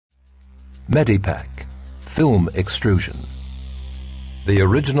MEDPETG, film extrusion. The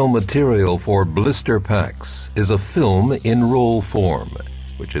original material for blister packs is a film in roll form,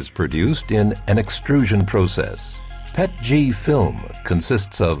 which is produced in an extrusion process. PETG film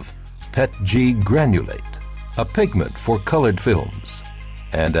consists of PETG granulate, a pigment for colored films,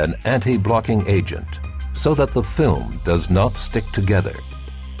 and an anti-blocking agent so that the film does not stick together.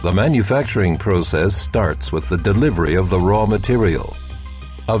 The manufacturing process starts with the delivery of the raw material.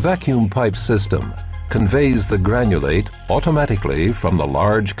 A vacuum pipe system conveys the granulate automatically from the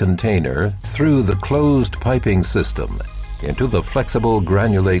large container through the closed piping system into the flexible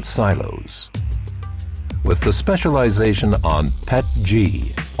granulate silos. With the specialization on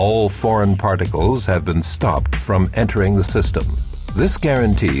PETG, all foreign particles have been stopped from entering the system. This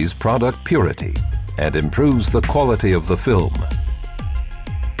guarantees product purity and improves the quality of the film.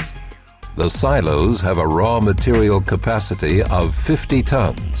 The silos have a raw material capacity of 50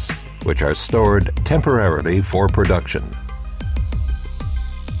 tons, which are stored temporarily for production.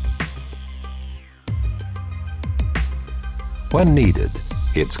 When needed,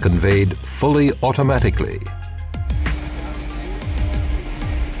 it's conveyed fully automatically.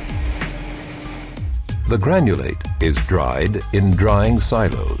 The granulate is dried in drying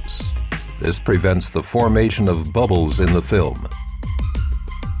silos. This prevents the formation of bubbles in the film.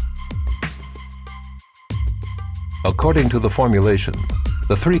 According to the formulation,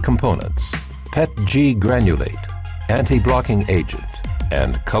 the three components, PETG granulate, anti-blocking agent,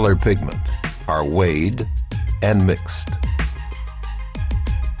 and color pigment, are weighed and mixed.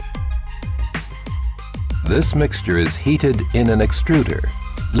 This mixture is heated in an extruder,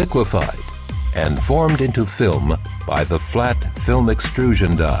 liquefied, and formed into film by the flat film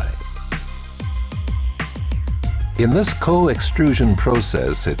extrusion die. In this co-extrusion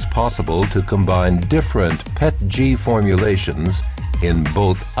process, it's possible to combine different PETG formulations in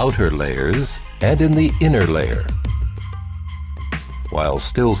both outer layers and in the inner layer. While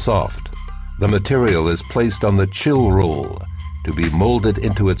still soft, the material is placed on the chill roll to be molded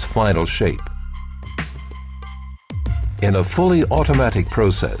into its final shape. In a fully automatic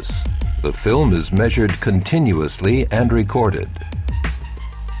process, the film is measured continuously and recorded.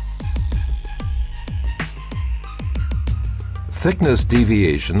 Thickness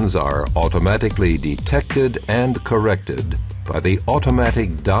deviations are automatically detected and corrected by the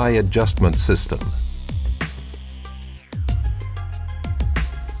automatic die adjustment system.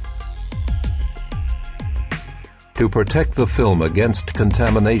 To protect the film against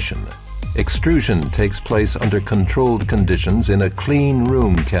contamination, extrusion takes place under controlled conditions in a clean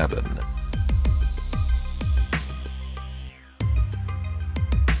room cabin.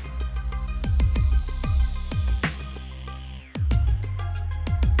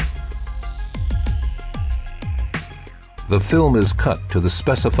 The film is cut to the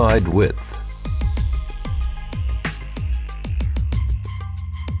specified width.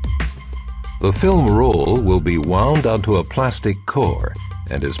 The film roll will be wound onto a plastic core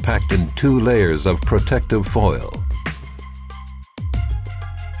and is packed in 2 layers of protective foil.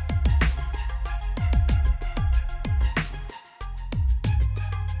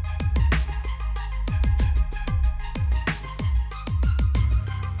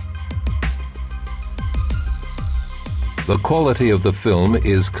 The quality of the film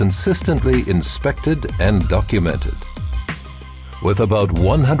is consistently inspected and documented. With about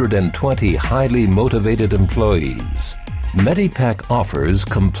 120 highly motivated employees, MEDPETG offers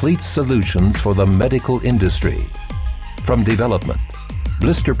complete solutions for the medical industry. From development,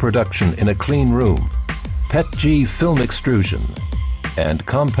 blister production in a clean room, PETG film extrusion, and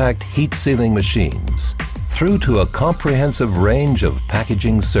compact heat sealing machines, through to a comprehensive range of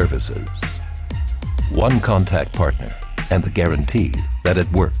packaging services. One contact partner and the guarantee that it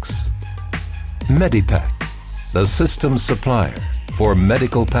works. MEDPETG, the system supplier for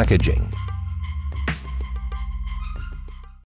medical packaging.